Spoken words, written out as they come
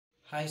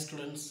Hi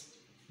students,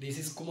 this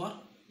is Kumar,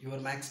 your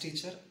maths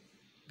teacher,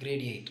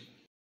 grade 8.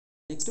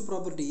 Next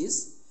property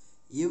is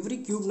every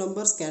cube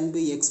numbers can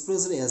be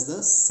expressed as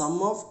the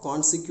sum of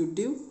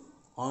consecutive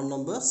odd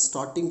numbers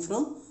starting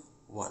from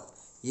 1.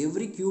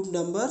 Every cube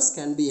numbers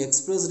can be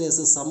expressed as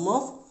a sum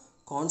of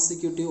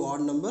consecutive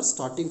odd numbers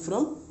starting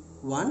from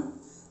 1.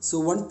 So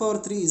 1 power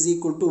 3 is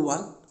equal to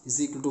 1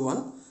 is equal to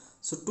 1.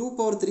 So 2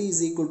 power 3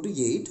 is equal to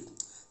 8.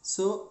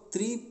 So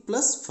 3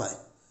 plus 5.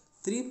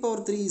 3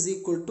 power 3 is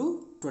equal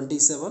to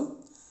 27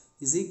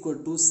 is equal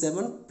to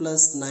 7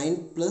 plus 9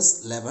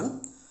 plus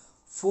 11.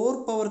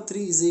 4 power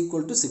 3 is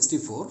equal to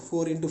 64.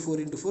 4 into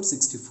 4 into 4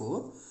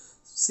 64.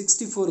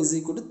 64 is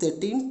equal to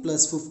 13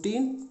 plus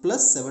 15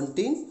 plus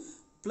 17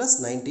 plus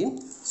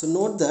 19. So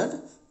note that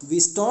we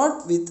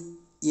start with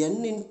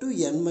n into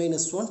n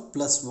minus 1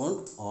 plus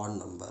 1 odd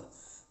number.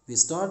 We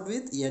start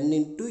with n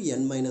into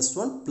n minus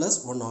 1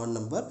 plus 1 odd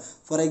number.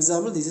 For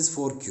example, this is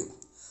 4 cube.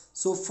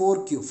 So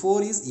 4 cube,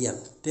 4 is n.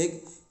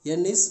 Take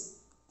n is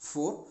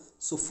 4.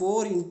 So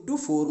 4 into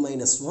 4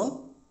 minus 1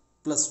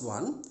 plus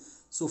 1.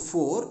 So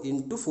 4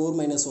 into 4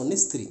 minus 1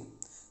 is 3.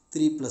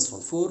 3 plus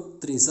 1. 4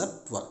 3s are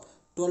 12.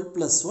 12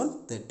 plus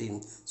 1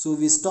 13. So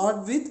we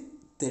start with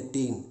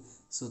 13.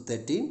 So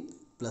 13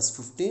 plus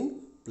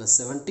 15 plus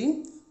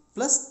 17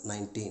 plus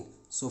 19.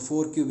 So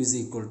 4 cube is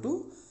equal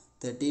to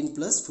 13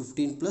 plus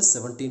 15 plus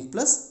 17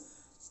 plus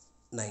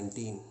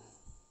 19.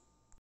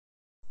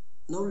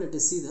 Now let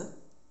us see the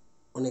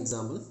one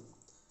example.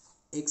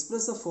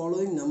 Express the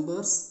following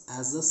numbers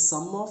as the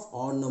sum of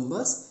odd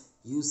numbers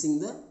using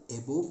the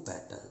above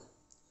pattern.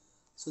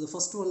 So the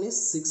first one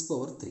is 6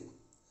 power 3.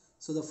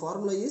 So the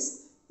formula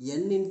is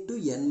n into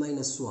n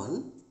minus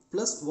 1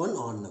 plus 1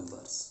 odd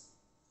numbers.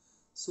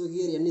 So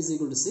here n is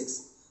equal to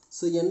 6.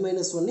 So n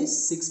minus 1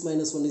 is 6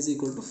 minus 1 is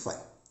equal to 5.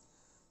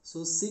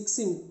 So 6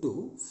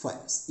 into 5,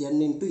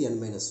 n into n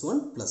minus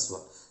 1 plus 1.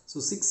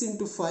 So 6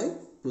 into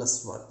 5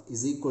 plus 1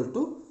 is equal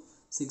to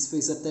 6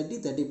 5s are 30,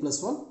 30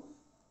 plus 1,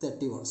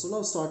 31. So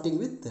now starting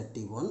with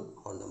 31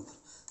 odd number.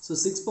 So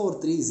 6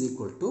 power 3 is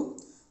equal to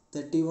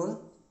 31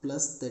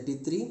 plus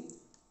 33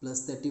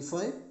 plus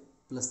 35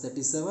 plus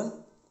 37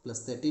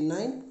 plus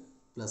 39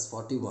 plus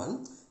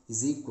 41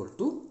 is equal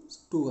to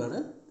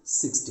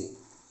 216.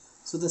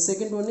 So the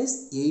second one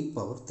is 8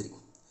 power 3.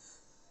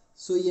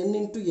 So n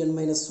into n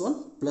minus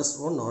 1 plus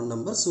 1 odd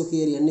number. So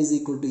here n is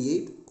equal to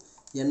 8,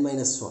 n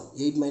minus 1.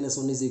 8 minus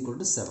 1 is equal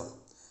to 7.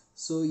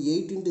 So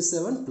 8 into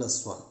 7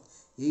 plus 1.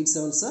 8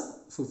 7s are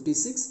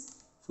 56.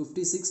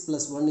 56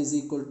 plus 1 is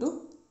equal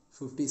to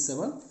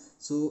 57.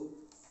 So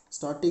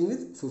starting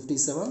with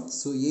 57.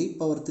 So 8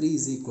 power 3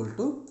 is equal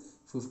to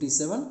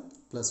 57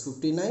 plus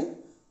 59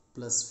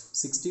 plus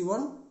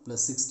 61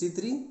 plus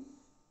 63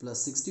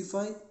 plus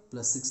 65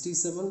 plus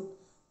 67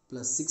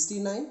 plus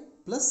 69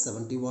 plus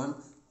 71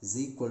 is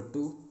equal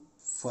to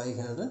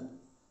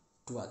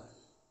 512.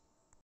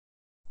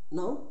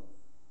 Now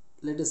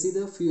let us see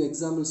the few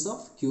examples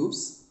of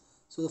cubes.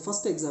 So the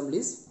first example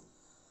is,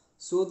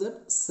 so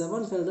that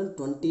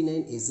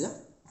 729 is a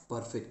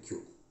perfect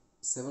cube.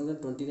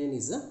 729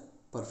 is a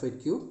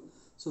perfect cube.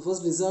 So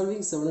first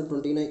resolving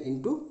 729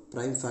 into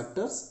prime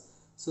factors.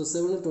 So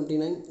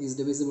 729 is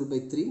divisible by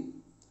 3.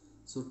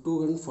 So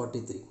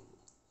 243.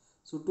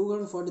 So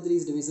 243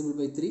 is divisible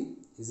by 3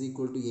 is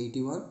equal to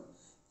 81.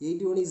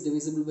 81 is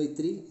divisible by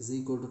 3 is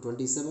equal to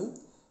 27.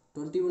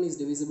 21 is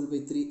divisible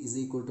by 3 is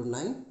equal to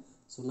 9.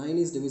 So 9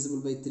 is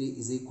divisible by 3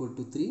 is equal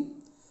to 3.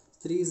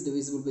 3 is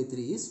divisible by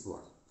 3 is 1.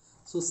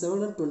 So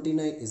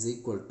 729 is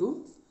equal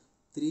to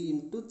 3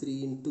 into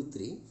 3 into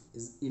 3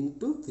 is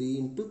into 3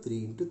 into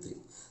 3 into 3.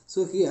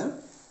 So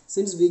here,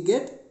 since we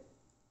get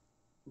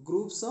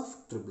groups of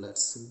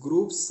triplets,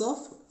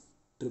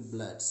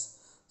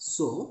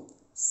 so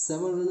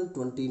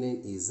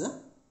 729 is a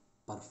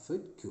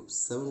perfect cube.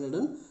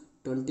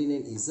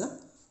 729 is a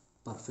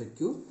perfect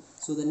cube.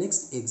 So the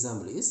next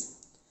example is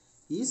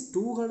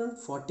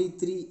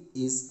 243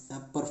 is a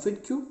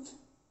perfect cube?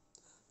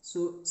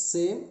 So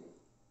same,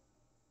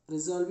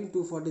 resolving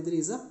 243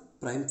 is a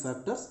prime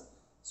factor.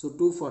 So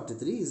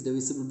 243 is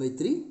divisible by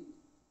 3.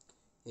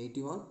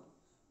 81.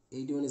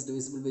 81 is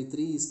divisible by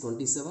 3 is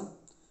 27.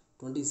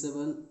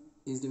 27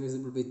 is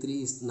divisible by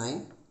 3 is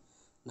 9.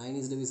 9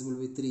 is divisible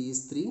by 3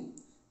 is 3.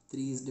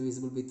 3 is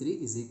divisible by 3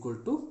 is equal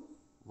to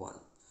 1.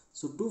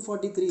 So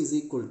 243 is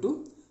equal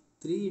to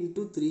 3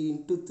 into 3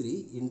 into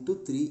 3 into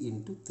 3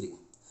 into 3.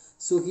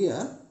 So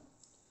here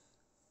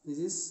this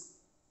is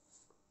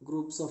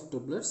groups of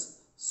triplets.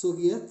 So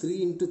here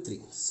 3 into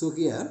 3. So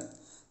here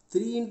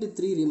 3 into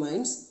 3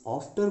 remains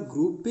after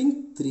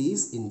grouping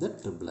 3's in the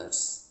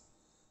triplets.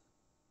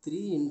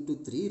 3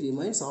 into 3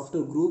 remains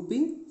after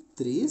grouping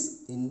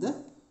 3's in the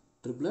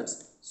triplets.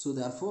 So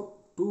therefore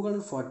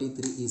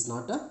 243 is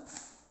not a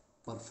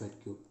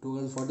perfect cube.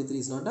 243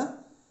 is not a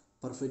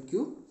perfect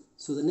cube.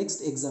 So the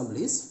next example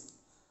is,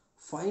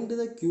 find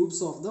the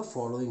cubes of the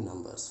following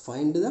numbers.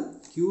 Find the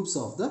cubes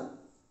of the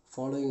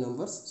following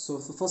numbers. So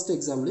the first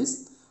example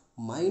is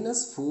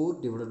minus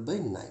 4 divided by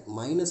 9.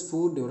 Minus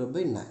 4 divided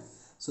by 9.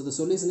 So the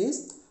solution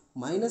is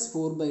minus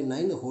 4 by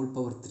 9 the whole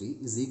power 3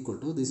 is equal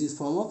to, this is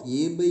form of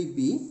a by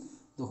b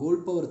the whole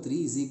power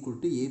 3 is equal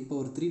to a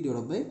power 3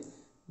 divided by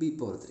b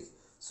power 3.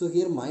 So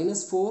here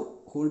minus 4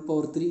 whole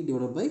power 3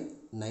 divided by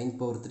 9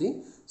 power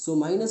 3. So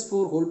minus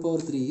 4 whole power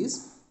 3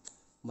 is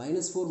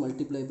minus 4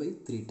 multiplied by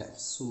 3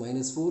 times. So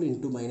minus 4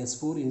 into minus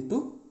 4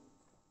 into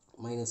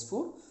minus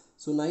 4.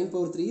 So 9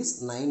 power 3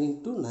 is 9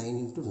 into 9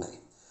 into 9.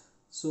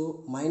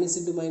 So minus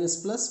into minus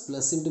plus,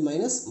 plus into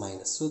minus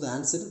minus. So the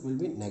answer will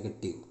be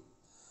negative.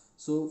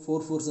 So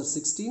 4 4s are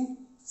 16,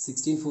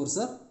 16 4s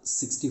are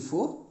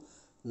 64,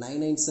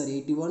 9 9s are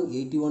 81,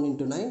 81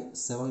 into 9,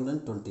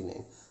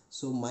 729.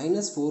 So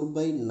minus 4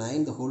 by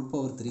 9 the whole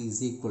power 3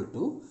 is equal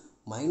to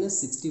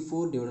minus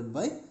 64 divided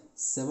by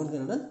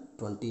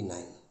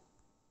 729.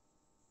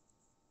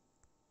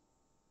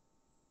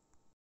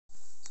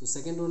 So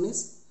second one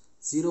is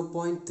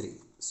 0.3.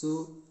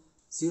 So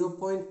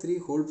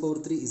 0.3 whole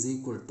power 3 is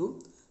equal to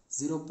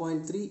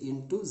 0.3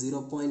 into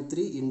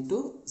 0.3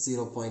 into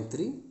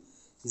 0.3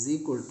 is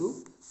equal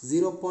to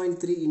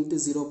 0.3 into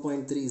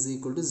 0.3 is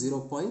equal to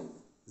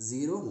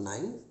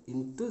 0.09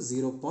 into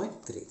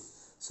 0.3.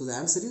 So the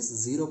answer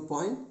is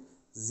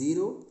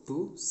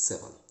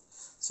 0.027.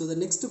 So the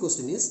next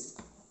question is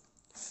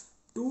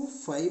 2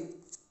 5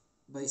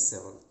 by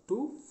 7.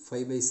 2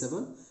 5 by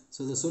 7.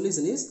 So the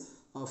solution is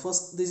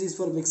first, this is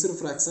for mixed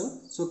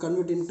fraction. So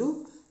convert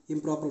into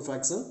improper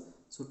fraction.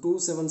 So 2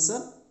 7s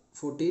are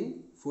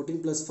 14.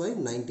 14 plus 5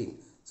 19.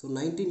 So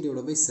 19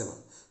 divided by 7.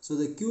 So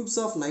the cubes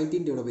of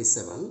 19 divided by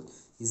 7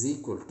 is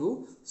equal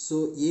to,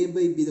 so a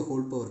by b the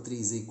whole power 3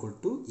 is equal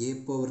to a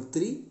power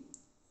 3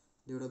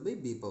 divided by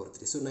b power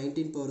 3. So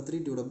 19 power 3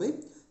 divided by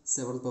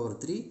 7 power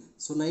 3.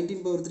 So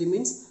 19 power 3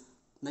 means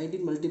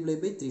 19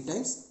 multiplied by 3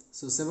 times.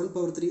 So 7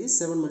 power 3 is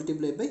 7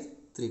 multiplied by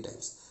 3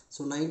 times.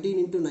 So 19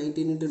 into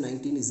 19 into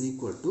 19 is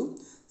equal to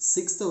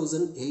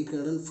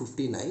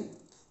 6859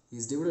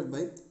 is divided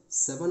by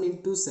 7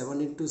 into 7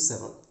 into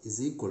 7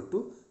 is equal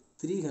to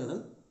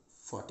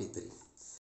 343.